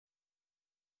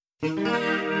Holy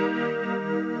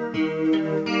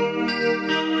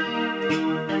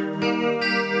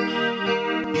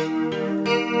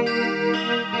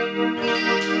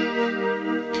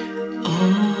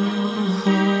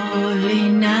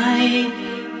night,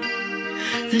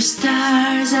 the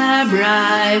stars are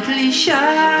brightly shining.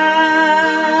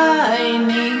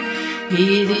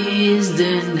 It is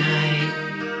the night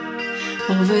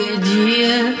of a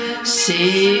dear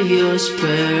Savior's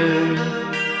birth.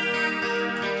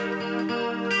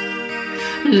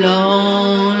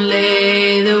 Long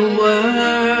lay the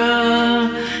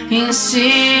world in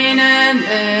sin and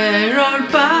error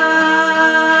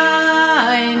pining.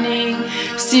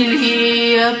 Still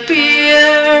he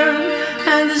appeared,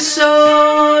 and the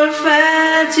soul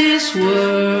felt his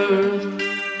worth.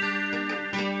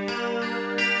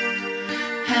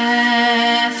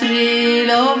 A thrill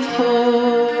of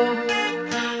hope,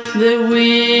 the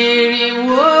weary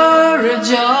world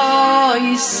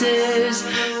rejoices.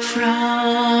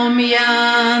 From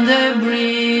yonder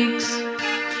bricks,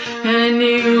 a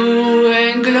new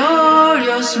and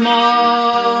glorious morn.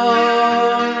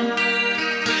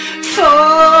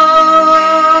 Fall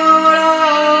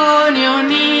on your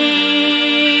knees,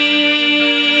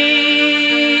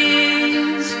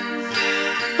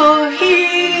 oh,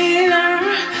 hear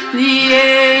the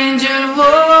angel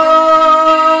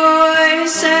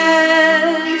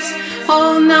voices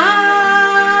all night.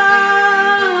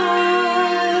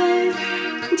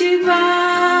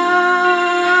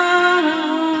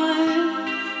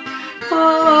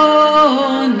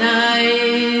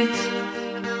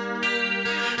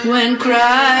 When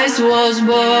Christ was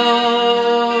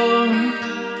born,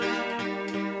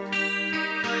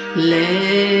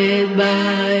 led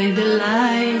by the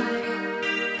light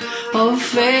of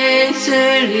faith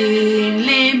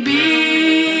serenely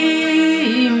beaming,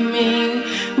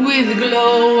 with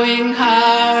glowing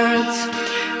hearts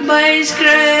by his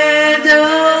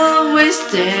cradle we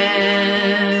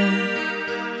stand.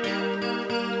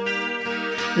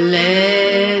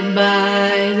 Led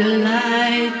by the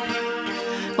light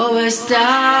of a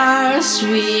star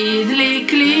sweetly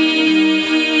gleaming,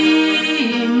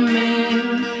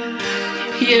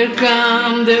 here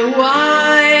come the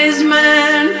wise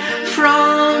men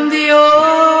from the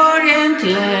Orient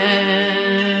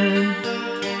land.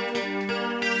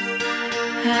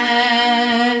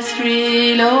 A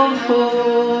thrill of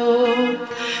hope,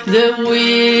 the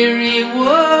weary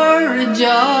world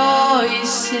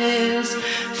rejoices.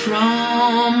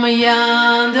 From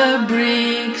yonder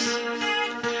bricks,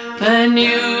 a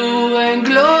new and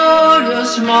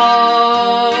glorious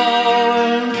morn.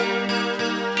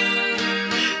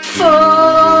 Fall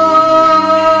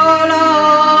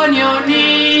on your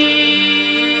knees,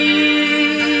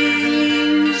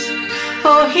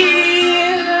 oh,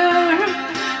 hear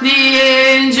the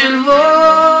angel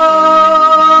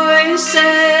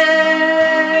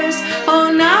voices, oh,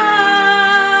 night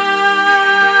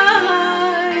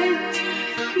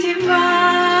divine.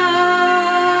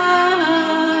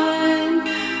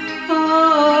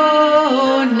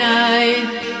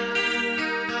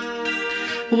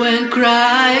 When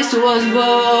Christ was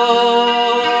born.